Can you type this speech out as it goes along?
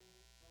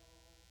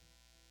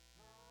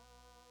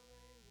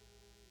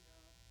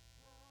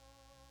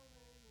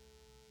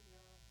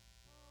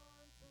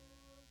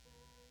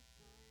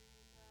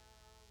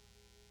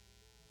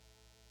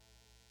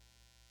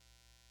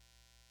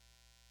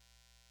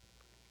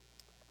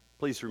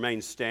Please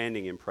remain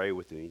standing and pray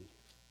with me.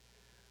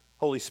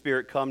 Holy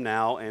Spirit, come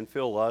now and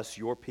fill us,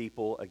 your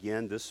people,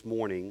 again this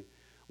morning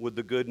with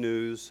the good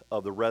news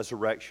of the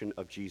resurrection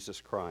of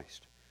Jesus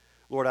Christ.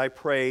 Lord, I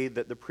pray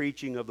that the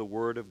preaching of the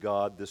Word of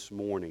God this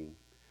morning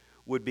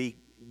would be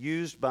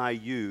used by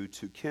you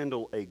to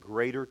kindle a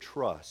greater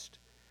trust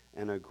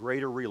and a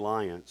greater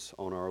reliance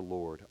on our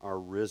Lord, our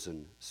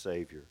risen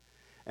Savior.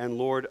 And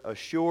Lord,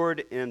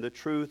 assured in the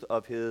truth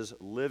of His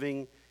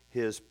living,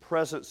 His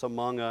presence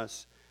among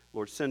us,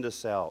 Lord, send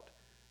us out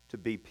to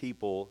be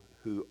people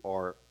who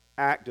are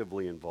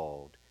actively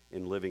involved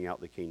in living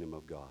out the kingdom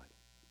of God.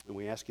 And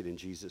we ask it in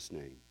Jesus'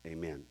 name. Amen.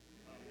 Amen.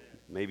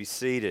 You may be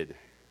seated.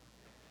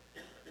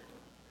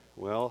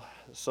 Well,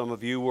 some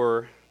of you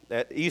were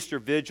at Easter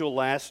Vigil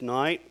last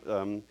night.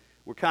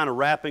 We're kind of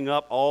wrapping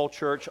up All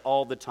Church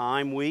All the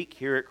Time week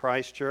here at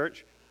Christ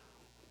Church.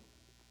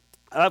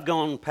 I've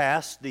gone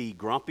past the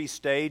grumpy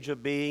stage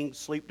of being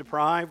sleep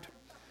deprived,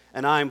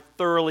 and I'm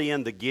thoroughly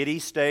in the giddy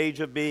stage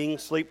of being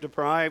sleep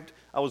deprived.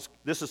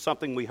 This is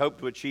something we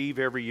hope to achieve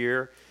every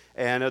year,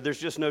 and there's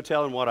just no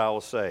telling what I will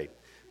say.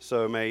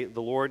 So may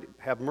the Lord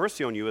have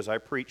mercy on you as I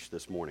preach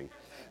this morning.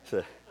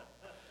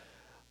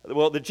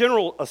 Well, the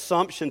general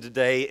assumption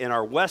today in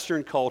our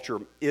Western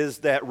culture is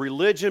that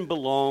religion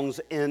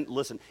belongs in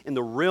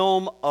the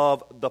realm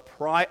of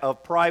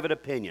private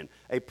opinion,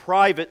 a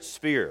private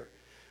sphere.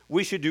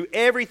 We should do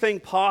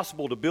everything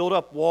possible to build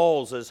up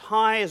walls as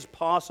high as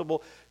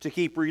possible to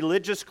keep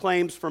religious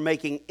claims from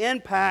making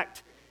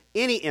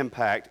any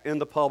impact in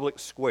the public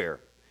square.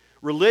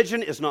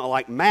 Religion is not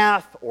like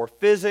math or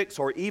physics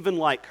or even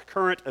like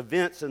current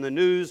events in the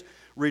news.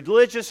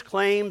 Religious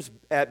claims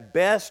at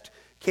best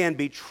can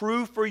be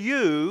true for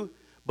you,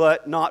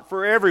 but not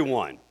for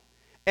everyone.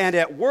 And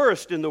at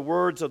worst, in the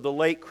words of the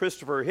late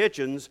Christopher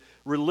Hitchens,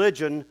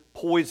 religion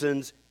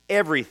poisons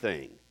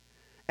everything.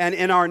 And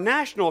in our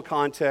national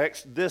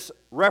context, this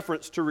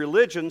reference to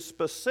religion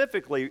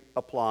specifically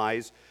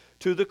applies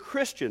to the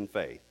Christian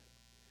faith.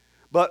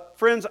 But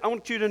friends, I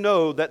want you to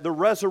know that the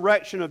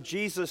resurrection of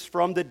Jesus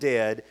from the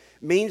dead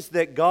means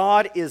that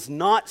God is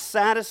not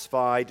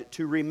satisfied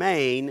to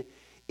remain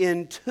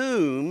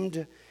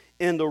entombed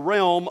in the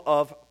realm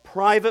of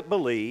private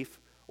belief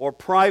or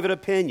private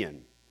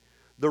opinion.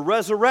 The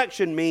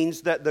resurrection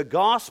means that the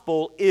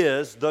gospel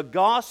is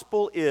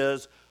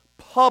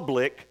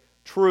public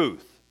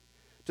truth.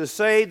 To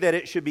say that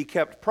it should be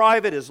kept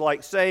private is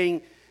like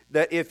saying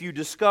that if you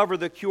discover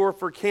the cure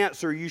for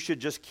cancer, you should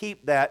just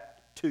keep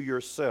that to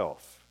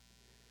yourself.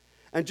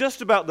 And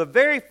just about the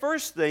very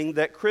first thing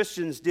that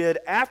Christians did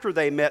after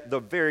they met the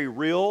very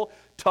real,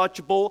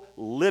 touchable,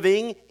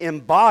 living,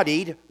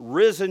 embodied,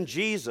 risen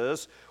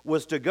Jesus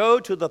was to go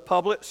to the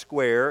public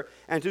square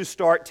and to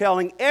start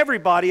telling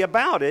everybody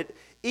about it,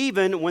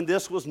 even when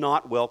this was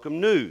not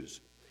welcome news.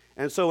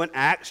 And so in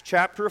Acts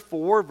chapter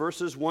 4,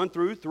 verses 1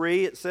 through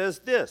 3, it says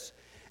this: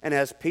 "And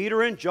as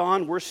Peter and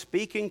John were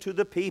speaking to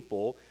the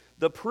people,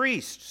 the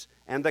priests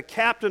and the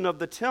captain of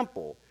the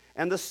temple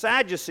and the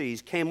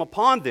Sadducees came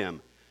upon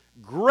them,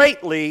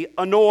 greatly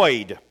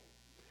annoyed."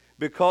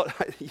 Because,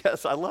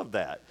 yes, I love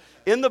that.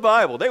 In the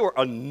Bible, they were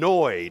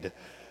annoyed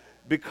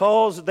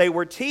because they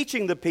were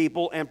teaching the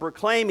people and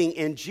proclaiming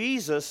in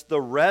Jesus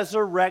the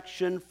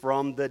resurrection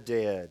from the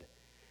dead.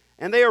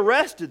 And they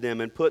arrested them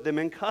and put them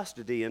in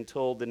custody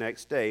until the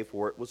next day,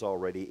 for it was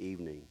already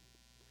evening.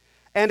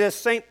 And as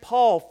St.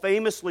 Paul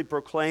famously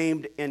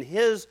proclaimed in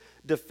his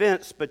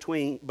defense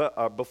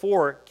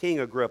before King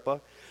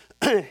Agrippa,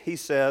 he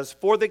says,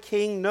 "For the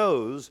king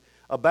knows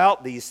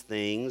about these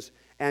things,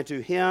 and to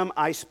him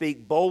I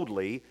speak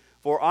boldly,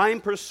 for I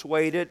am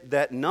persuaded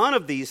that none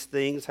of these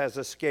things has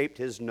escaped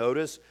his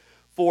notice,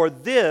 for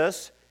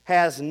this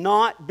has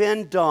not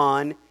been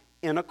done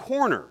in a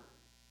corner."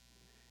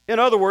 In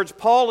other words,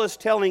 Paul is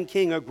telling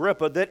King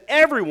Agrippa that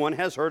everyone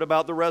has heard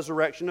about the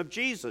resurrection of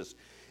Jesus.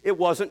 It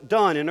wasn't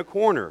done in a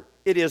corner.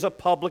 It is a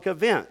public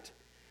event.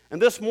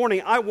 And this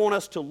morning, I want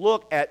us to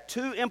look at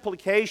two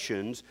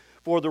implications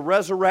for the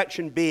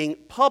resurrection being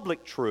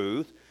public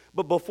truth.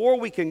 But before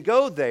we can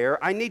go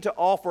there, I need to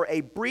offer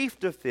a brief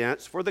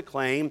defense for the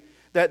claim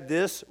that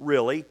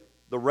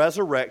the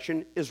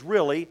resurrection is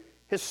really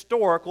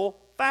historical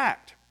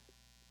fact.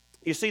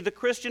 You see, the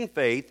Christian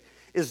faith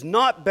is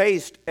not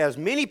based, as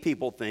many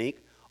people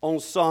think, on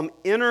some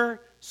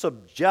inner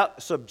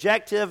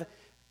subjective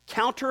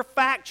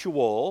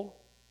counterfactual,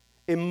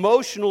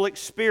 emotional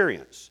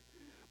experience,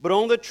 but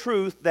on the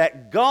truth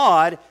that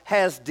God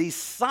has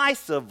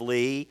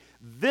decisively,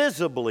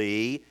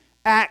 visibly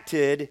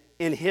acted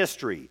in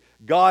history.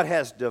 God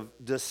has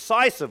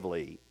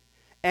decisively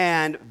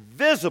and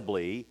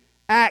visibly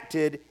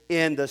acted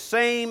in the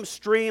same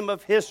stream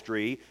of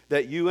history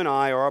that you and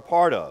I are a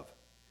part of.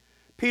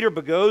 Peter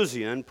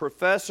Boghossian,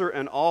 professor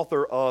and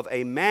author of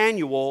A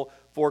Manual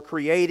for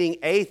Creating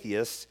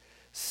Atheists,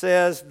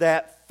 says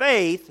that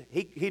faith,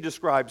 he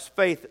describes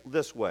faith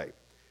this way,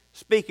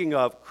 speaking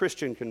of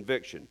Christian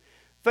conviction.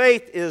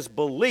 Faith is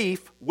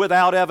belief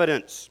without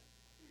evidence.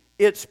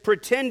 It's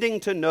pretending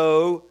to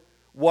know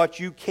what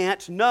you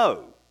can't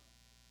know.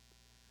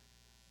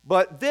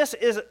 But this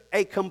is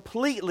a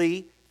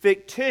completely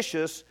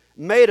fictitious,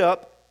 made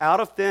up, out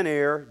of thin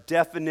air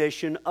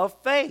definition of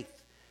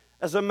faith.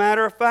 As a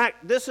matter of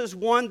fact, this is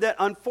one that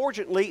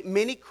unfortunately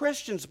many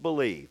Christians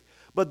believe.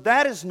 But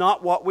that is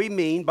not what we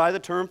mean by the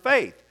term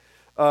faith.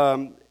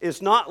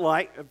 It's not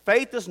like,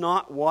 faith is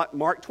not what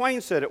Mark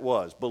Twain said it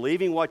was,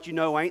 believing what you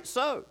know ain't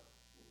so.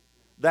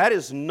 That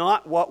is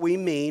not what we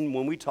mean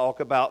when we talk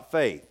about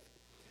faith.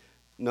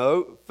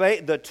 No,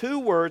 faith, the two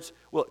words,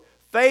 well,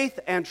 faith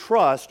and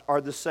trust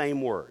are the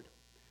same word.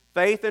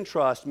 Faith and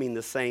trust mean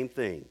the same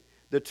thing.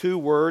 The two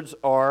words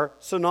are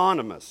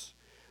synonymous.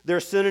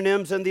 They're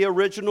synonyms in the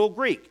original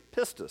Greek,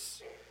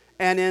 pistis,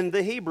 and in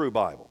the Hebrew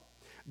Bible.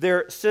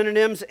 They're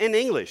synonyms in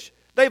English.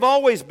 They've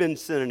always been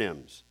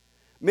synonyms.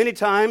 Many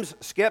times,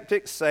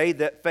 skeptics say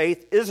that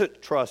faith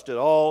isn't trust at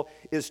all.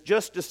 It's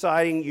just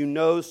deciding you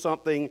know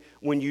something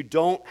when you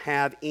don't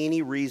have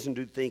any reason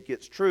to think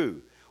it's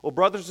true. Well,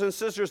 brothers and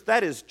sisters,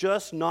 that is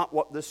just not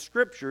what the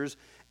Scriptures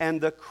and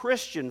the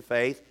Christian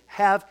faith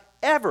have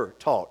ever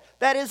taught.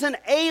 That is an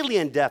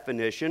alien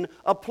definition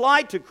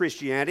applied to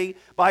Christianity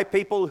by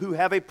people who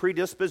have a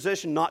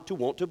predisposition not to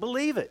want to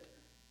believe it.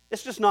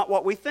 It's just not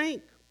what we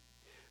think.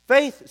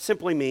 Faith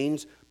simply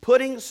means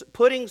putting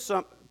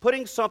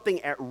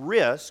something at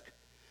risk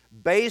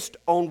based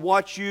on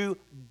what you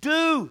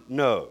do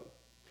know.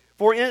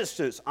 For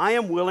instance, I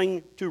am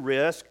willing to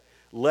risk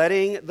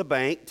letting the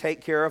bank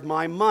take care of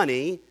my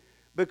money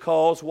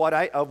because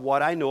of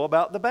what I know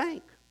about the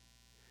bank.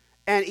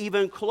 And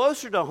even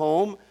closer to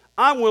home,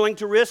 I'm willing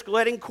to risk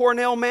letting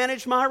Cornell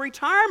manage my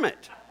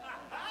retirement.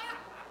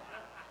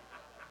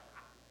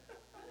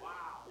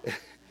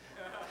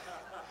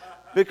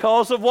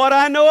 Because of what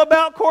I know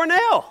about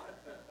Cornell.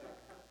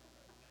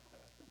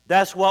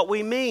 That's what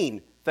we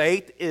mean.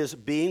 Faith is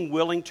being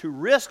willing to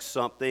risk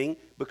something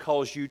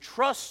because you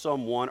trust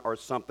someone or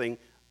something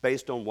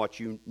based on what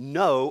you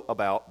know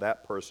about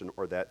that person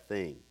or that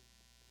thing.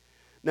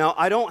 Now,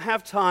 I don't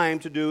have time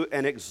to do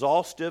an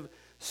exhaustive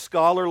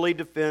scholarly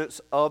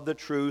defense of the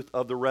truth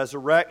of the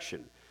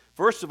resurrection.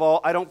 First of all,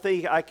 I don't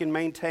think I can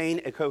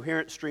maintain a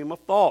coherent stream of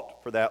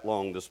thought for that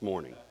long this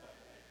morning.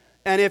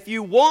 And if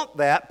you want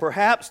that,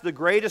 perhaps the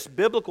greatest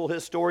biblical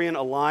historian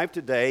alive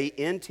today,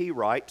 N.T.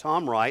 Wright,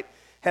 Tom Wright,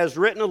 has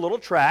written a little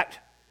tract,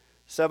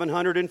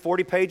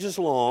 740 pages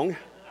long,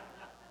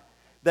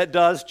 that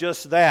does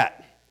just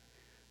that.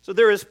 So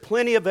there is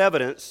plenty of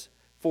evidence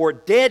for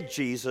dead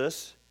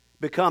Jesus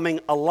becoming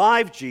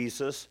alive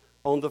Jesus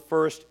on the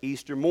first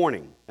Easter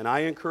morning. And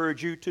I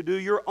encourage you to do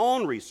your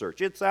own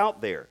research. It's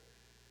out there.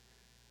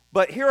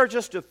 But here are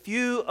just a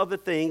few of the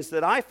things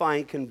that I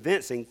find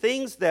convincing,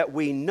 things that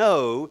we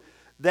know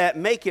that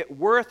make it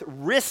worth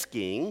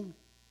risking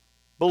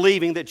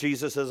believing that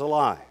Jesus is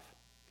alive.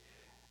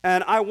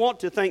 And I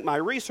want to thank my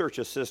research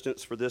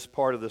assistants for this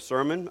part of the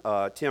sermon,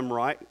 Tom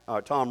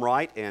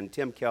Wright and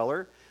Tim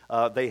Keller.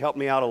 They helped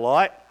me out a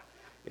lot.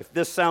 If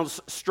this sounds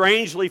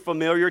strangely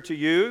familiar to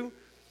you,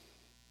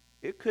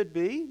 it could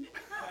be.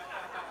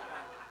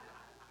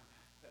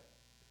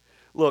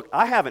 Look,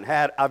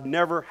 I've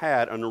never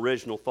had an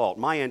original thought.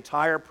 My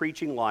entire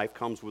preaching life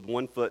comes with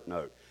one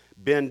footnote.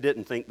 Ben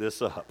didn't think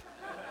this up.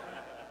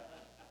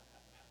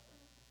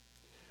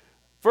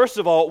 First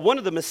of all, one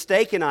of the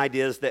mistaken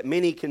ideas that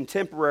many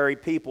contemporary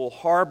people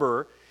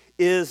harbor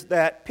is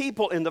that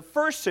people in the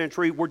first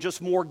century were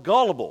just more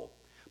gullible,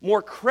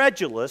 more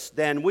credulous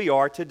than we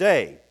are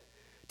today.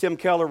 Tim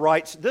Keller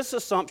writes, this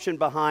assumption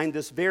behind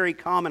this very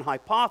common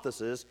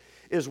hypothesis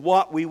is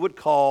what we would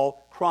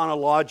call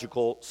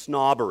chronological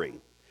snobbery.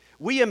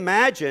 We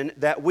imagine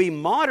that we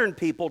modern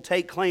people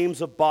take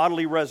claims of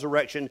bodily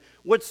resurrection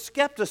with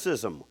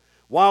skepticism,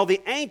 while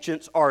the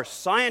ancients are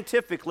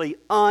scientifically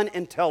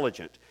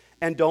unintelligent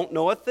and don't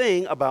know a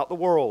thing about the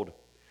world.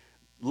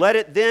 Let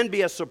it then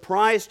be a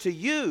surprise to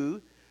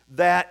you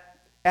that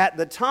at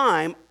the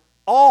time,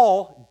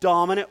 all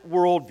dominant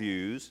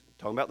worldviews,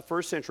 talking about the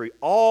first century,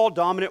 all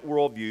dominant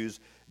worldviews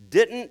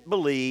didn't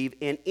believe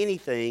in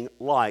anything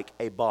like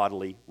a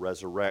bodily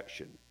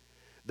resurrection.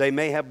 They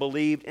may have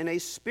believed in a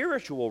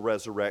spiritual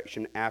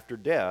resurrection after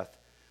death,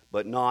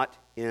 but not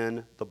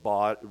in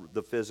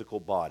the physical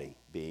body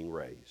being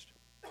raised.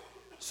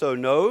 So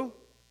no,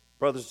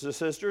 brothers and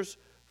sisters,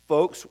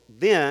 folks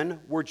then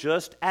were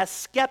just as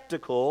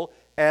skeptical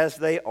as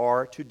they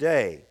are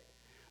today.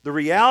 The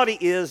reality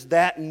is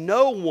that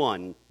no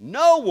one,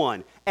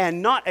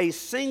 and not a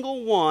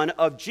single one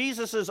of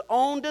Jesus'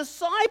 own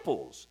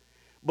disciples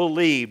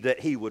believed that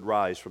he would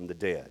rise from the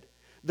dead.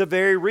 The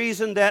very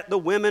reason that the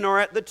women are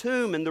at the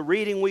tomb in the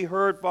reading we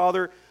heard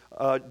Father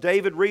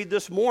David read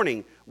this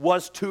morning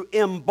was to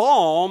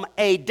embalm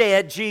a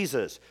dead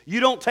Jesus. You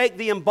don't take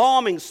the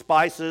embalming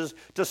spices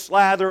to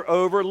slather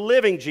over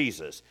living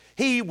Jesus.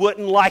 He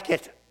wouldn't like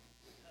it.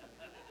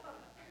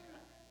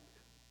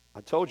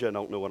 I told you I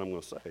don't know what I'm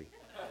going to say.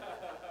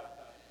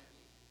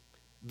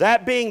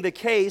 That being the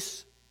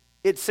case,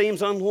 it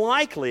seems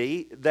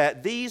unlikely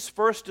that these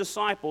first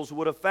disciples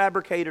would have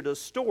fabricated a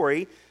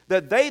story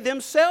that they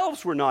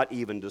themselves were not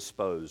even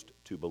disposed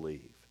to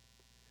believe.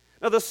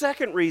 Now, the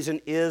second reason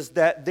is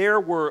that there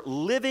were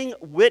living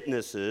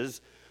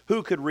witnesses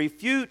who could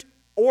refute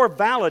or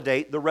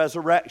validate the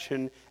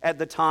resurrection at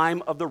the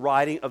time of the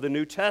writing of the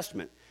New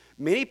Testament.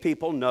 Many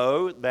people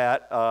know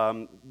that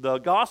the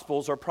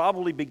Gospels are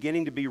probably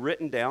beginning to be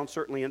written down,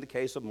 certainly in the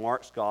case of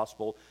Mark's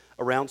Gospel,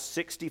 around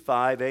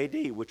 65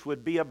 A.D., which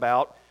would be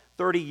about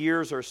 30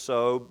 years or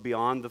so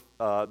beyond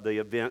the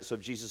events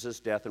of Jesus'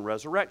 death and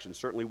resurrection,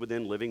 certainly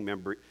within living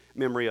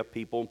memory of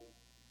people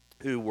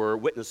who were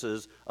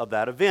witnesses of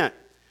that event.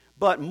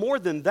 But more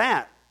than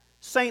that,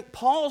 St.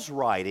 Paul's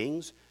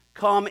writings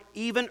come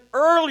even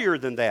earlier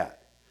than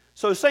that.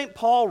 So St.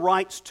 Paul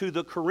writes to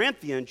the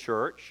Corinthian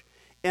church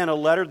in a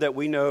letter that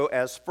we know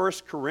as 1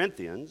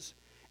 Corinthians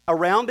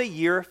around the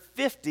year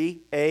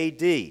 50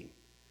 A.D.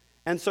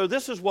 And so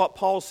this is what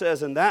Paul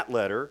says in that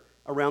letter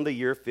around the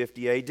year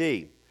 50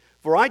 A.D.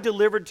 For I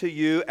delivered to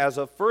you as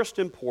of first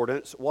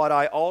importance what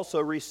I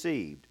also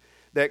received,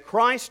 that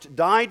Christ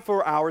died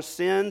for our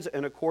sins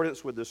in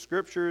accordance with the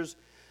Scriptures,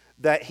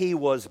 that he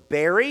was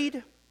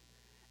buried,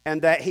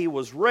 and that he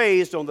was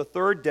raised on the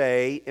third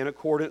day in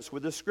accordance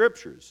with the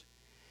Scriptures,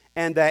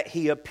 and that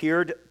he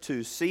appeared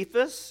to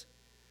Cephas,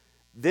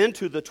 then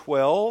to the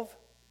 12,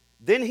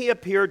 then he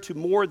appeared to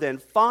more than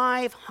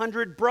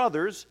 500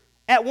 brothers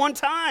at one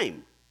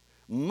time,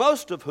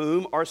 most of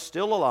whom are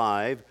still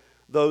alive,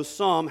 though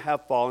some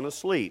have fallen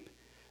asleep.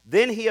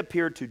 Then he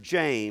appeared to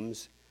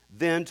James,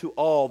 then to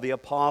all the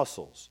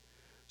apostles.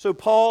 So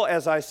Paul,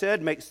 as I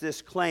said, makes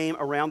this claim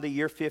around the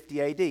year 50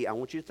 A.D. I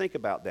want you to think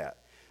about that.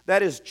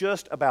 That is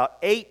just about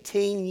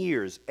 18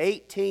 years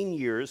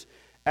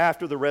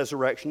after the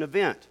resurrection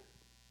event.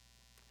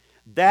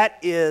 That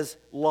is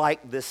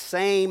like the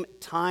same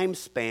time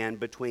span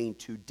between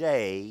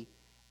today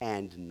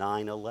and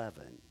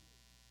 9/11.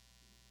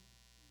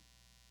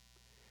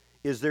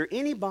 Is there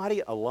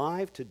anybody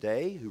alive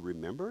today who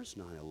remembers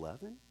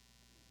 9/11?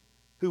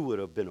 Who would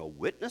have been a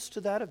witness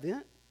to that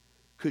event?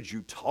 Could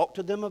you talk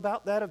to them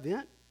about that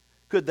event?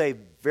 Could they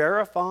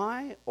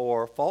verify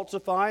or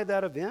falsify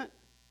that event?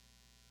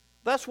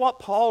 That's what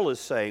Paul is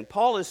saying.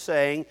 Paul is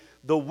saying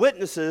the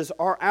witnesses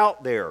are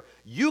out there.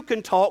 You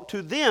can talk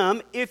to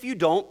them if you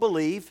don't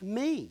believe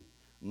me.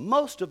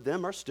 Most of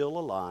them are still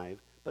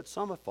alive, but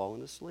some have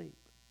fallen asleep.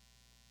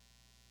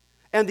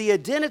 And the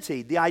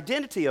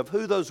identity of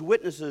who those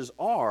witnesses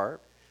are,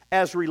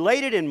 as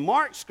related in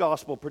Mark's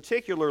gospel,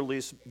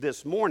 particularly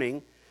this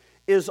morning,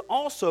 is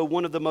also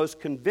one of the most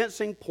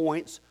convincing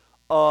points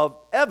of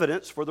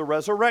evidence for the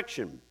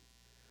resurrection.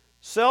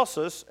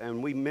 Celsus,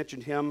 and we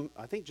mentioned him,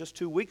 I think, just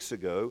 2 weeks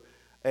ago,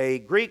 a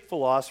Greek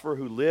philosopher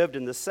who lived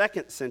in the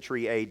 2nd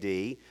century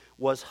A.D.,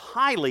 was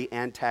highly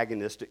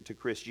antagonistic to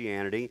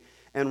Christianity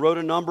and wrote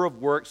a number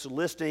of works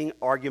listing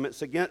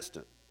arguments against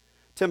it.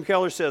 Tim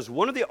Keller says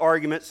one of the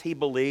arguments he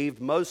believed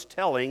most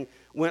telling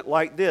went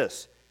like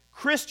this: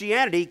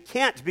 Christianity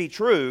can't be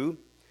true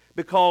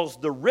because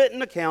the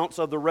written accounts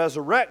of the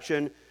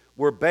resurrection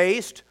were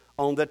based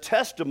on the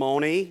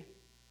testimony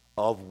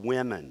of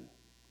women.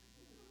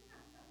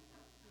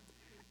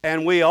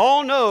 And we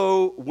all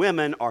know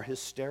women are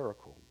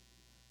hysterical.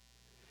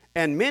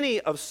 And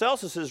many of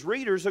Celsus's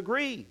readers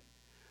agree.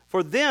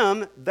 For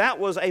them, that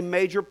was a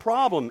major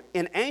problem.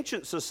 In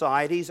ancient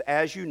societies,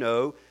 as you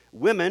know,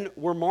 women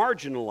were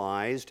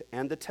marginalized,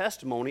 and the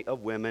testimony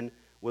of women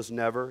was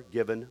never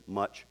given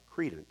much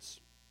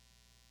credence.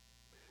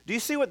 Do you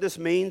see what this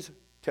means?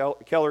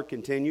 Keller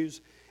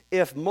continues.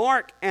 If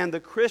Mark and the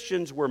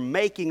Christians were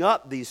making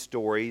up these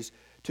stories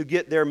to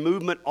get their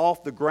movement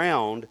off the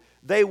ground,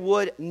 they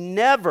would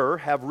never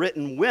have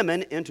written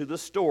women into the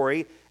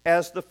story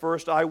as the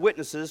first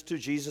eyewitnesses to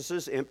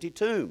Jesus' empty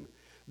tomb.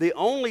 The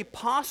only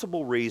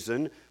possible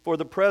reason for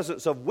the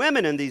presence of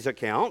women in these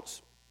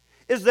accounts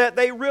is that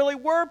they really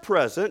were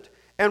present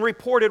and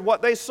reported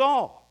what they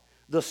saw.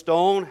 The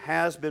stone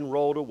has been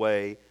rolled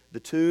away, the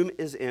tomb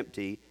is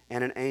empty,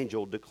 and an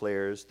angel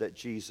declares that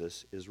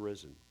Jesus is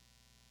risen.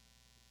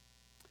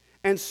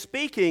 And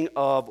speaking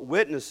of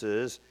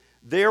witnesses,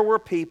 there were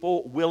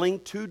people willing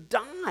to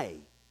die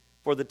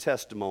for the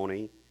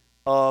testimony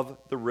of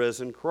the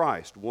risen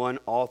Christ. One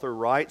author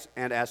writes,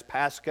 and as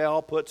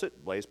Pascal puts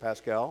it, Blaise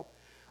Pascal,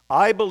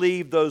 I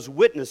believe those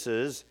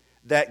witnesses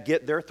that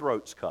get their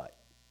throats cut.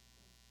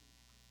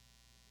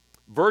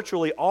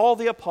 Virtually all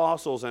the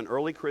apostles and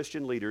early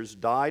Christian leaders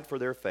died for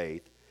their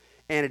faith,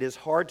 and it is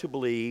hard to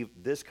believe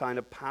this kind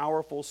of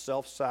powerful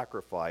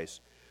self-sacrifice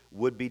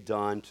would be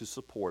done to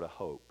support a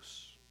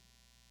hoax.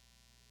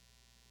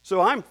 So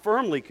I'm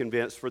firmly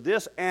convinced for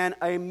this and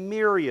a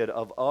myriad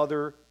of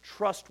other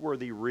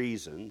trustworthy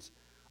reasons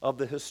of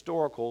the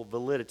historical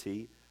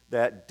validity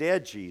that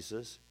dead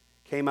Jesus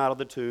came out of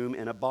the tomb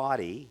in a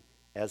body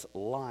as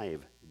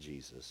live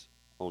Jesus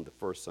on the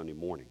first Sunday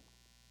morning.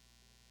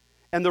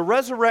 And the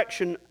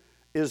resurrection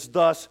is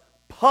thus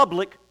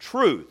public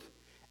truth.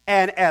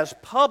 And as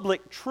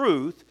public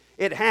truth,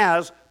 it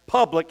has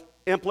public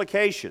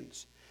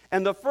implications.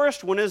 And the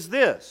first one is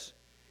this.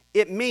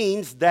 It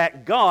means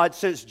that God,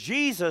 since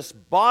Jesus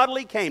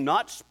bodily came,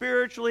 not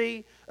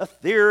spiritually,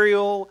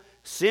 ethereal,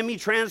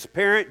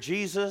 semi-transparent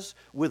Jesus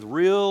with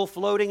real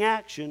floating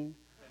action.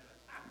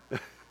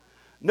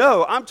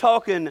 No, I'm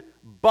talking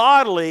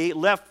bodily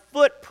left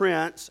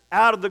footprints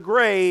out of the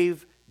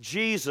grave.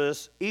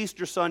 Jesus,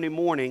 Easter Sunday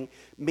morning,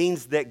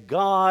 means that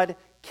God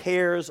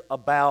cares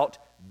about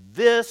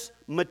this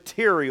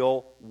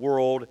material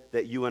world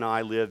that you and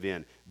I live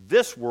in.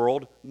 This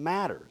world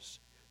matters.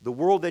 The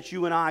world that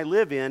you and I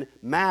live in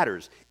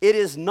matters. It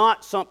is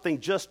not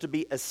something just to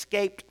be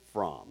escaped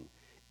from.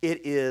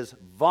 It is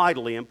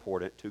vitally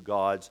important to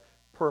God's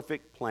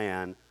perfect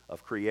plan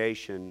of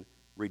creation,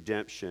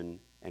 redemption,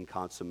 and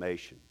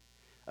consummation.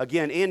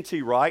 Again,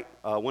 N.T. Wright,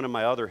 one of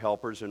my other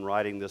helpers in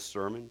writing this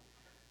sermon.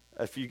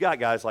 If you got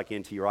guys like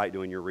N.T. Wright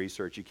doing your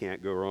research, you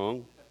can't go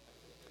wrong.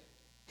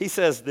 He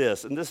says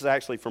this, and this is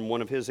actually from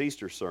one of his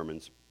Easter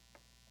sermons.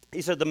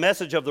 He said, the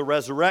message of the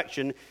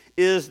resurrection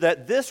is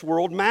that this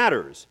world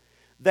matters,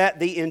 that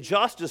the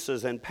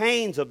injustices and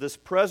pains of this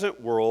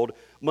present world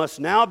must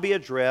now be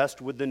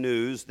addressed with the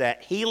news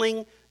that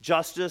healing,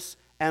 justice,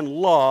 and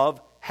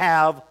love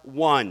have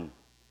won.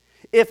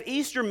 If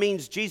Easter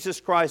means Jesus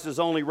Christ is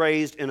only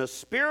raised in a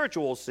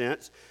spiritual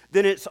sense,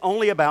 then it's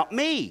only about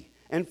me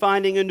and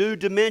finding a new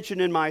dimension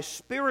in my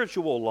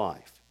spiritual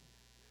life.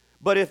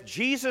 But if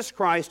Jesus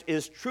Christ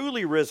is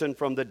truly risen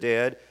from the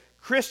dead,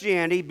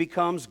 Christianity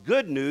becomes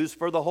good news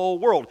for the whole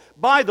world.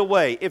 By the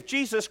way, if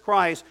Jesus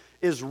Christ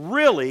is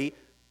really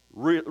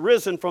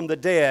risen from the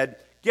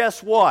dead,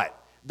 guess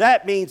what?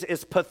 That means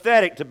it's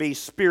pathetic to be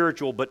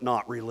spiritual but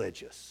not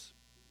religious.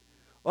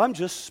 Well, I'm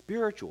just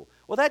spiritual.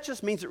 Well, that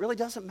just means it really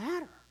doesn't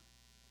matter.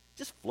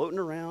 Just floating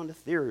around,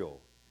 ethereal.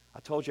 I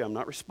told you I'm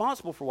not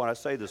responsible for what I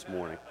say this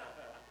morning.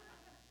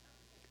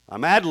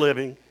 I'm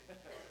ad-libbing.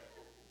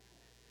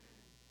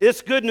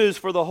 It's good news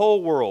for the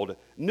whole world,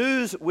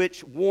 news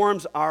which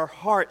warms our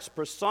hearts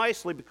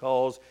precisely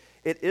because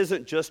it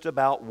isn't just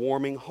about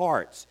warming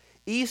hearts.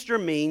 Easter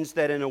means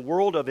that in a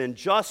world of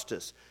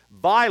injustice,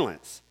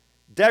 violence,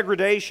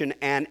 degradation,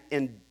 and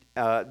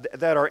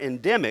that are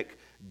endemic,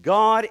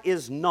 God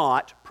is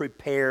not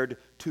prepared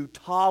to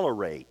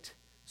tolerate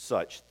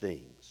such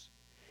things,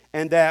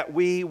 and that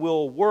we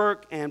will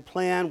work and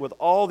plan with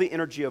all the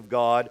energy of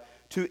God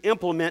to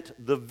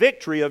implement the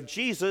victory of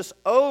Jesus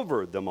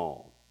over them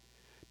all.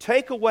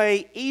 Take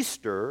away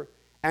Easter,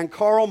 and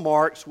Karl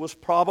Marx was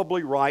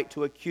probably right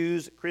to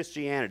accuse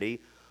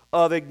Christianity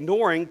of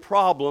ignoring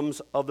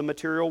problems of the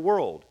material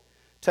world.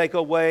 Take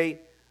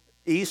away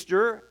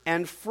Easter,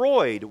 and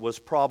Freud was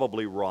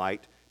probably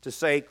right to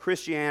say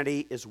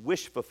Christianity is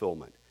wish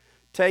fulfillment.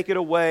 Take it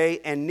away,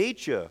 and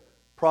Nietzsche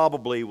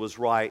probably was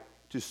right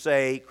to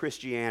say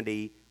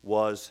Christianity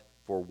was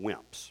for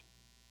wimps.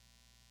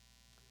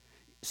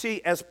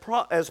 See, as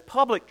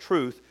public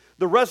truth,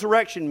 the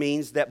resurrection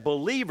means that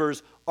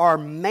believers are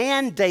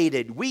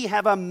mandated. We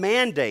have a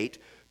mandate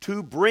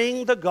to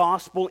bring the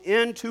gospel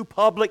into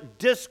public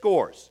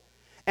discourse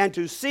and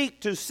to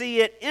seek to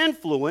see it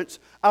influence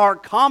our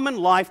common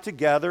life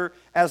together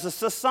as a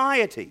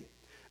society.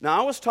 Now,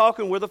 I was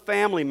talking with a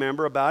family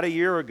member about a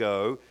year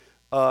ago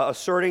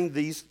asserting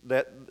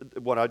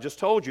what I just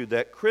told you,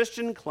 that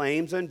Christian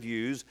claims and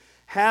views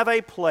have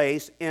a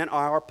place in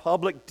our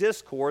public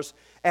discourse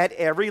at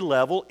every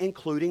level,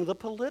 including the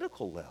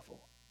political level.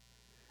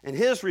 And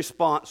his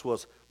response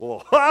was,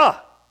 well,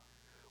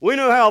 we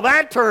know how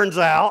that turns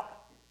out.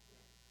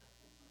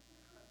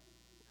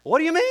 What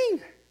do you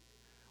mean?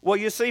 Well,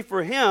 you see,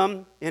 for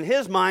him, in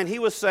his mind, he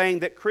was saying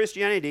that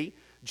Christianity,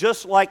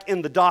 just like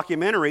in the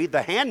documentary,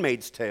 The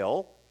Handmaid's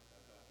Tale,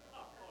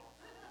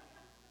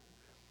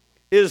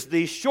 is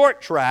the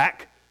short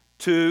track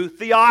to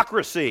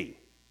theocracy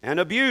and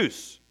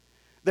abuse.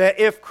 That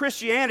if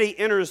Christianity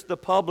enters the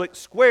public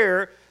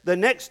square, the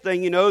next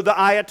thing you know, the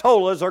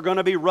Ayatollahs are going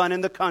to be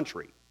running the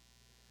country.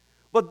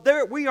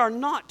 But we are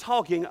not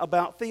talking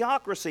about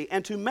theocracy.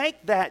 And to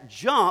make that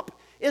jump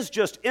is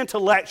just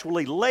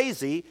intellectually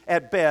lazy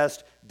at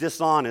best,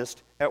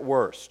 dishonest at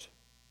worst.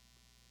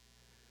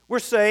 We're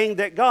saying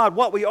that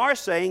what we are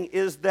saying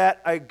is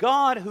that a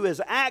God who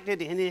has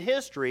acted in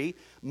history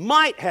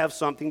might have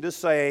something to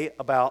say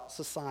about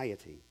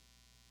society.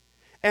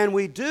 And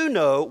we do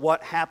know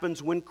what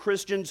happens when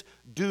Christians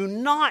do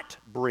not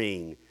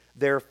bring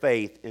their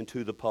faith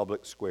into the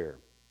public square.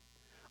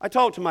 I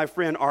talked to my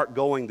friend Art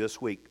Going this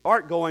week.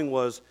 Art Going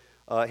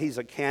he's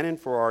a canon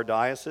for our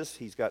diocese.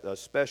 He's got a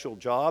special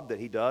job that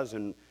he does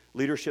in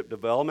leadership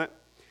development.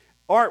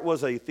 Art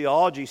was a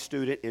theology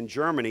student in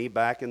Germany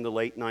back in the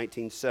late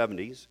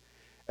 1970s.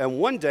 And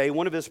one day,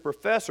 one of his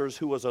professors,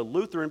 who was a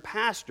Lutheran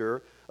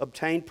pastor,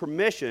 obtained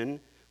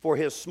permission for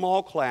his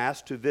small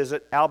class to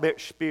visit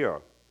Albert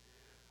Speer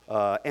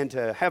and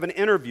to have an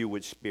interview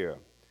with Speer.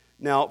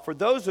 Now, for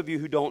those of you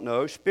who don't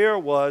know, Speer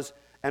was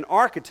an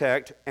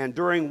architect, and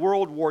during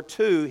World War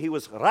II, he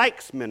was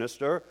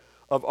Reichsminister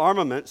of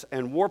Armaments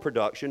and War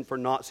Production for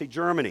Nazi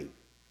Germany.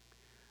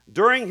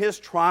 During his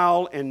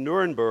trial in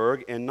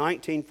Nuremberg in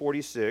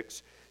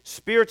 1946,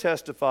 Speer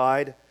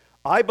testified,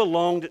 "I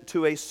belonged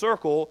to a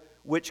circle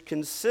which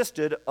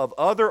consisted of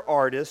other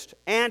artists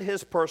and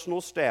his personal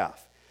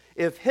staff.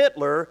 If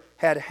Hitler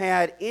had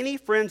had any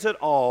friends at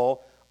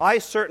all, I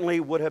certainly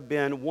would have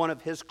been one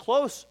of his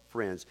close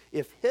friends.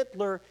 If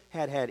Hitler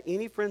had had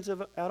any friends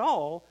at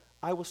all,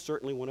 I was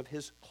certainly one of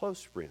his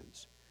close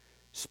friends.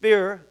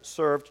 Speer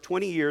served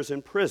 20 years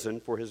in prison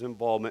for his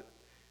involvement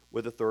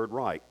with the Third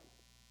Reich.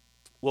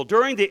 Well,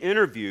 during the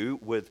interview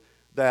with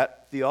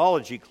that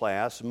theology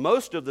class,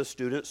 most of the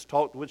students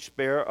talked with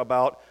Speer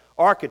about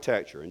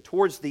architecture. And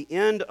towards the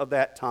end of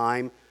that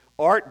time,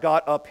 Art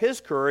got up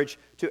his courage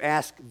to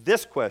ask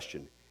this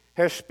question.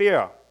 Herr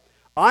Speer,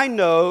 I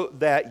know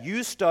that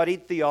you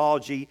studied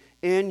theology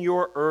in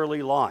your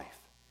early life.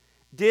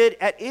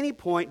 At any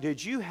point,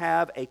 did you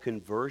have a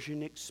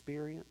conversion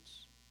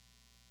experience?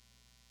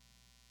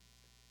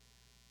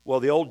 Well,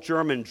 the old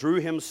German drew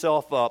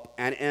himself up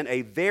and in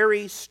a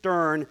very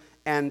stern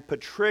and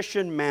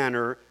patrician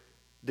manner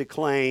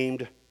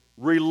declaimed,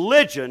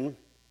 religion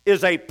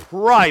is a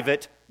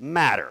private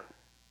matter.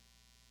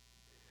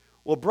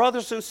 Well,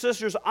 brothers and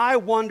sisters, I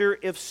wonder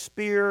if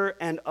Speer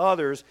and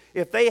others,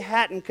 if they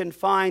hadn't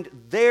confined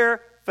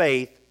their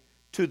faith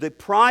to the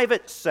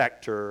private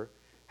sector,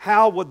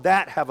 how would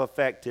that have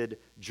affected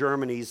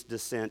Germany's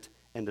descent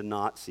into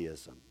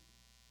Nazism?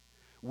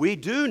 We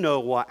do know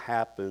what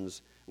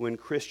happens when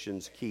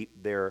Christians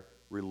keep their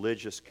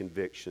religious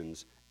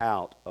convictions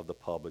out of the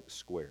public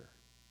square.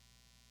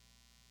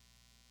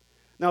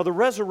 Now, the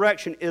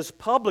resurrection is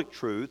public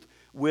truth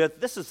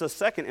with, this is the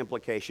second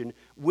implication,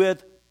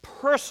 with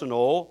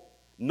personal,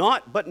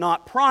 but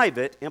not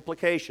private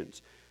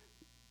implications.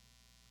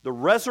 The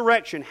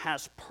resurrection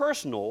has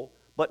personal,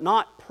 but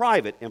not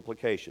private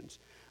implications.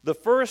 The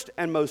first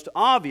and most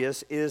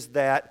obvious is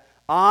that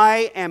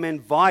I am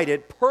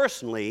invited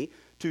personally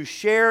to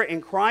share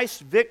in Christ's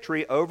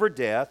victory over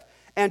death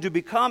and to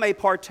become a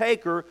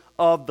partaker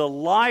of the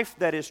life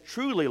that is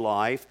truly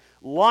life,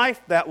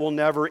 life that will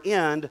never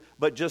end,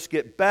 but just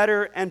get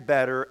better and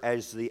better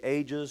as the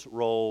ages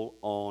roll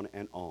on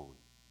and on.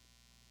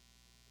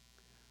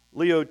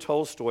 Leo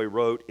Tolstoy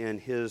wrote in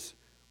his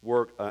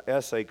work, an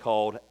essay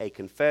called A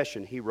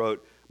Confession, he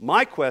wrote,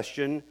 "My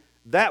question,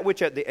 that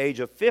which at the age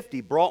of 50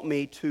 brought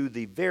me to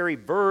the very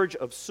verge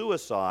of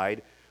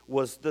suicide,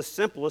 was the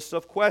simplest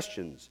of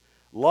questions,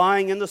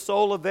 lying in the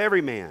soul of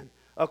every man,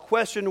 a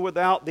question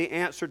without the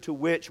answer to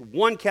which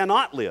one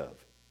cannot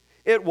live.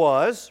 It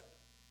was,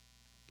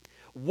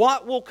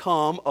 what will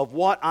come of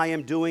what I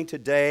am doing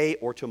today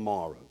or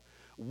tomorrow?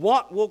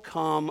 What will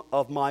come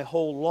of my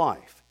whole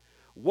life?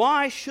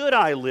 Why should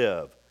I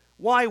live?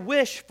 Why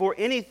wish for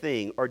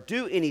anything or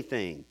do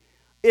anything?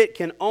 It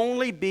can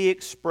only be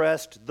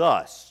expressed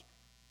thus.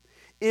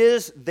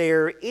 Is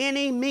there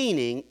any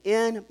meaning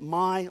in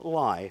my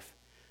life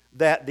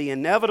that the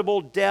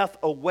inevitable death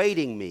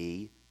awaiting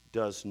me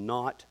does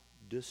not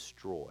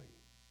destroy?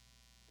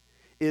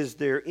 Is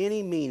there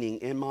any meaning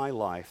in my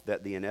life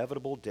that the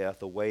inevitable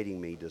death awaiting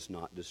me does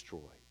not destroy?"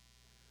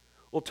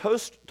 Well,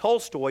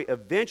 Tolstoy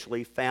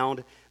eventually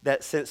found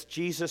that since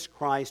Jesus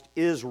Christ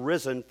is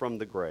risen from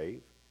the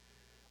grave,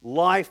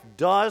 life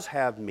does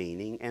have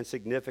meaning and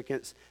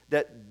significance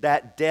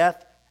that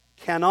death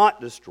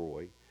cannot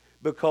destroy,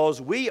 because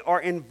we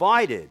are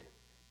invited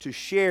to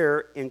share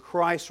in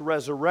Christ's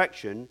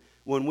resurrection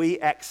when we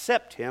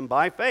accept Him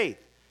by faith.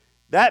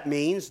 That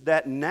means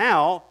that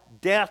now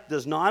death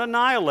does not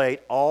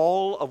annihilate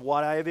all of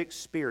what I have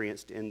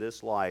experienced in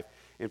this life.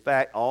 In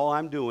fact, all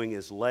I'm doing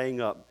is laying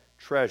up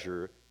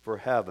treasure for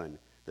heaven.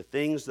 The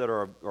things that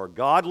are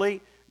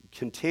godly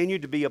continue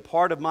to be a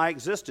part of my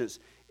existence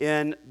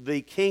in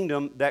the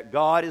kingdom that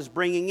God is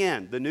bringing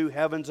in, the new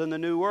heavens and the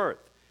new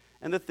earth.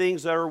 And the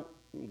things that are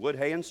wood,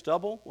 hay, and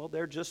stubble, well,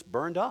 they're just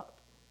burned up.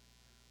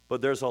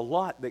 But there's a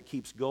lot that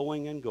keeps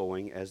going and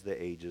going as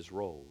the ages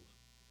roll.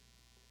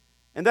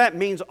 And that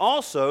means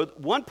also,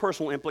 one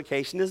personal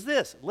implication is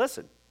this.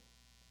 Listen.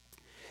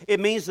 It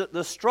means that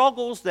the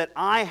struggles that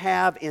I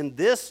have in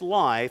this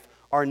life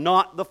are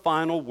not the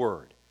final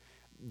word.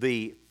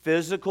 The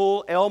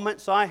physical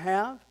ailments I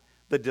have,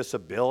 the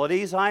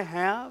disabilities I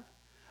have,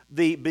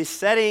 the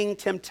besetting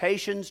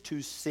temptations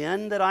to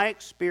sin that I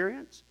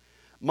experience,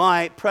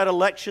 my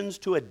predilections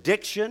to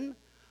addiction,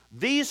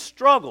 these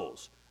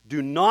struggles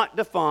do not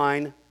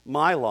define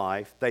my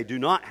life. They do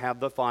not have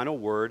the final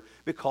word,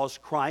 because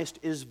Christ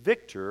is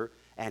victor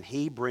and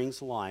He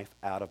brings life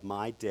out of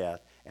my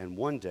death and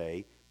one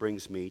day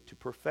brings me to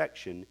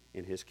perfection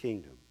in His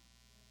kingdom.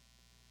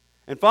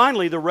 And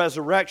finally, the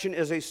resurrection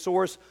is a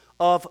source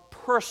of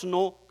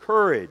personal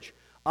courage.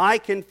 I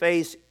can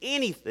face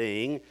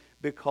anything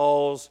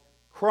because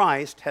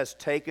Christ has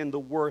taken the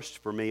worst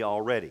for me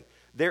already.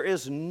 There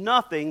is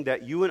nothing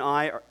that you and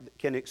I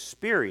can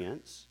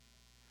experience,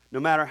 no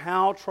matter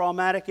how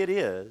traumatic it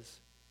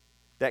is,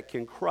 that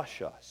can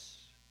crush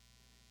us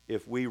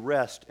if we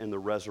rest in the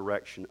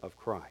resurrection of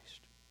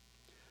Christ.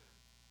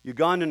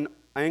 Ugandan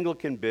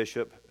Anglican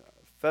Bishop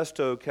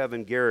Festo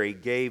Kevin-Gary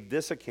gave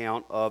this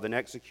account of an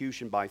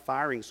execution by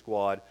firing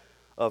squad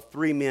of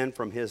 3 men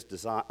from his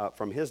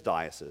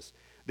diocese.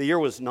 The year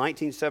was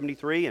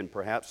 1973, and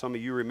perhaps some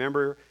of you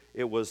remember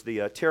it was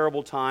the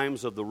terrible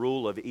times of the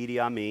rule of Idi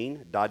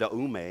Amin, Dada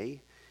Ume,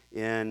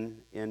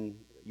 in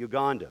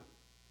Uganda.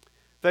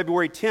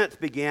 February 10th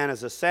began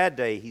as a sad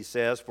day, he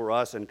says, for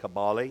us in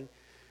Kabale.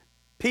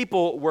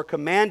 People were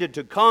commanded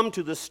to come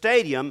to the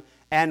stadium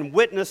and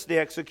witness the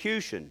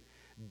execution.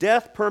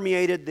 Death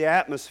permeated the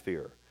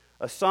atmosphere.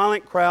 A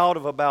silent crowd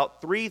of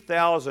about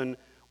 3,000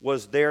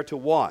 was there to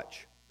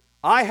watch.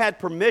 I had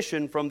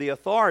permission from the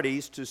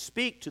authorities to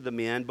speak to the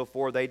men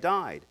before they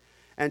died,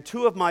 and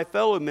 2 of my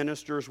fellow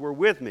ministers were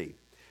with me.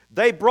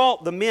 They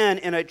brought the men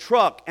in a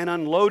truck and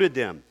unloaded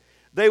them.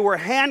 They were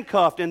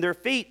handcuffed and their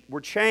feet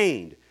were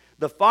chained.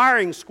 The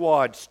firing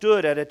squad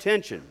stood at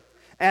attention.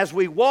 As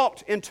we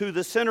walked into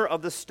the center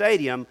of the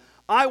stadium,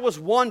 I was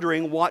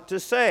wondering what to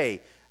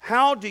say.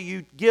 How do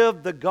you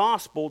give the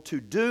gospel to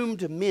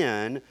doomed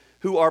men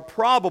who are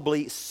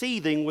probably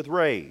seething with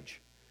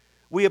rage?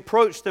 We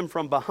approached them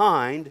from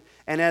behind,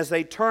 and as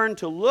they turned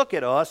to look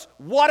at us,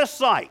 what a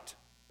sight!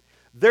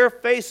 Their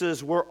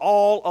faces were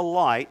all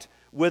alight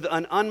with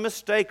an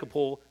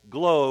unmistakable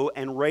glow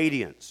and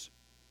radiance.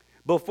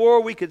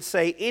 Before we could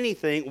say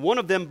anything, one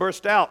of them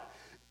burst out,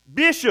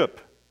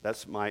 "Bishop!"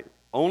 That's my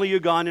only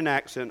Ugandan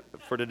accent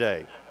for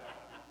today.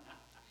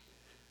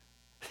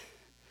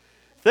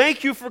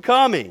 "Thank you for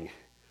coming.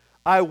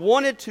 I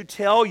wanted to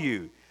tell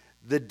you,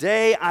 the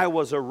day I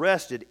was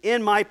arrested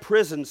in my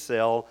prison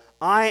cell,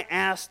 I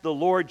asked the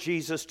Lord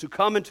Jesus to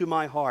come into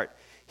my heart.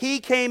 He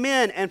came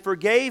in and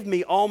forgave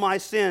me all my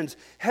sins.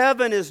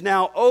 Heaven is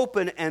now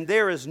open and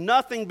there is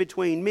nothing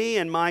between me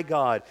and my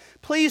God.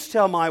 Please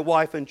tell my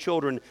wife and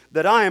children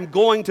that I am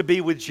going to be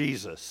with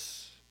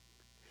Jesus.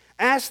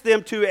 Ask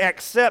them to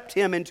accept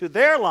Him into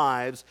their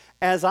lives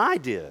as I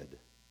did."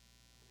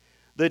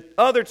 The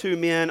other 2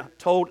 men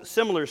told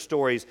similar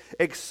stories,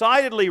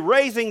 excitedly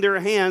raising their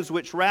hands,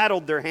 which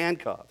rattled their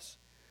handcuffs.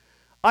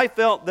 I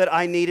felt that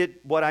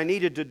what I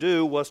needed to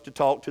do was to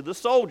talk to the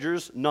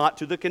soldiers, not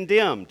to the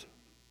condemned.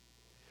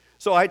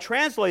 So I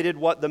translated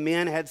what the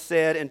men had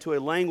said into a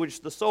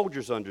language the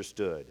soldiers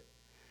understood.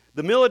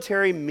 The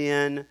military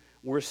men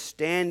were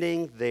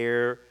standing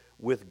there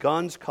with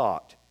guns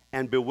cocked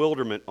and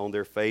bewilderment on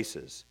their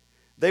faces.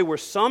 They were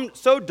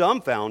so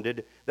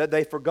dumbfounded that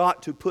they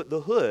forgot to put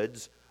the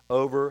hoods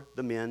over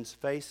the men's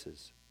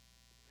faces.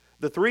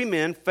 The 3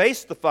 men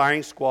faced the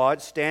firing squad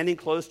standing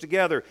close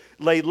together.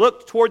 They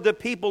looked toward the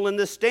people in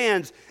the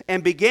stands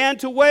and began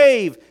to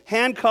wave,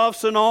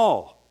 handcuffs and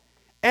all.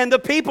 And the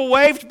people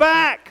waved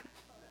back.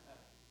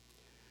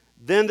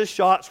 Then the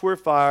shots were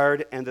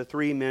fired and the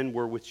 3 men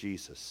were with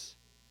Jesus.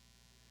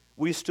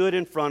 We stood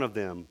in front of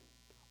them,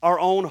 our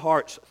own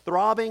hearts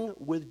throbbing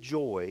with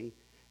joy,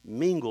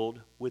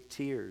 mingled with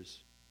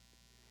tears.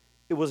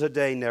 It was a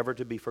day never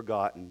to be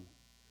forgotten.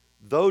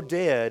 Though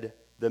dead,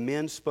 the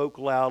men spoke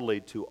loudly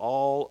to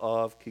all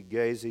of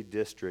Kigezi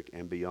district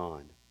and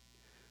beyond,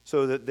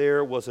 so that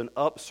there was an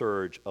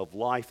upsurge of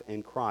life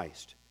in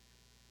Christ,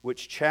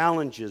 which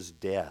challenges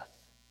death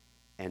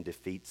and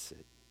defeats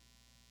it.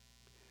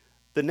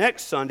 The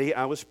next Sunday,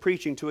 I was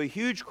preaching to a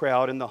huge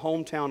crowd in the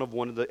hometown of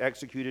one of the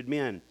executed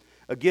men.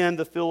 Again,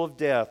 the feel of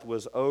death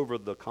was over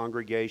the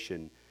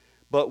congregation.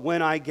 But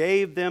when I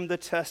gave them the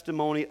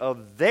testimony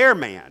of their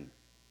man,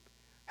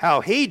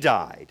 how he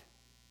died,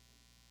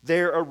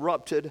 there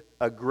erupted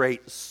a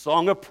great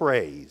song of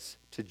praise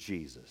to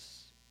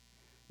Jesus.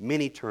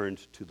 Many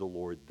turned to the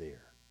Lord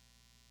there.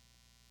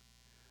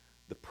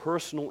 The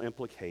personal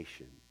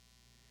implication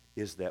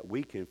is that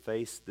we can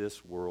face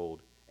this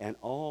world and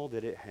all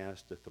that it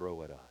has to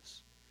throw at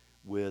us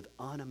with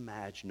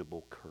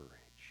unimaginable courage.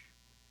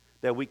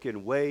 That we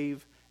can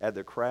wave at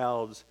the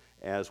crowds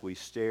as we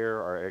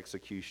stare our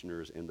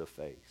executioners in the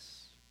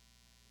face.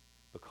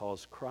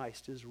 Because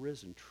Christ is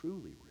risen,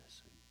 truly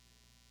risen.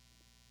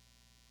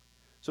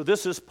 So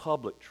this is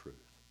public truth.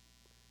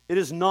 It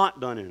is not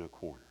done in a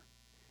corner.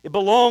 It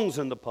belongs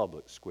in the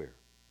public square.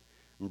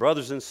 And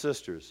brothers and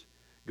sisters,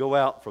 go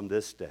out from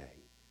this day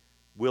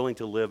willing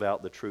to live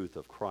out the truth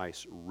of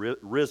Christ's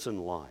risen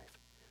life.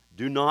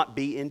 Do not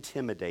be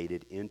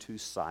intimidated into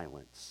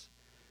silence.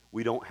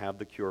 We don't have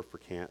the cure for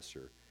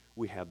cancer.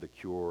 We have the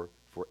cure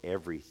for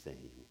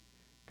everything.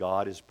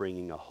 God is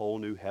bringing a whole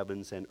new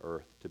heavens and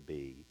earth to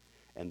be.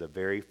 And the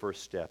very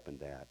first step in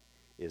that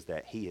is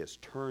that He has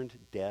turned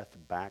death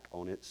back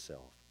on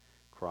itself.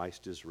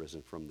 Christ is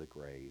risen from the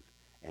grave,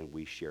 and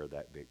we share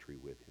that victory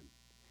with Him.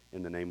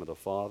 In the name of the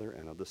Father,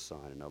 and of the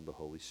Son, and of the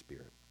Holy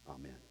Spirit.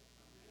 Amen.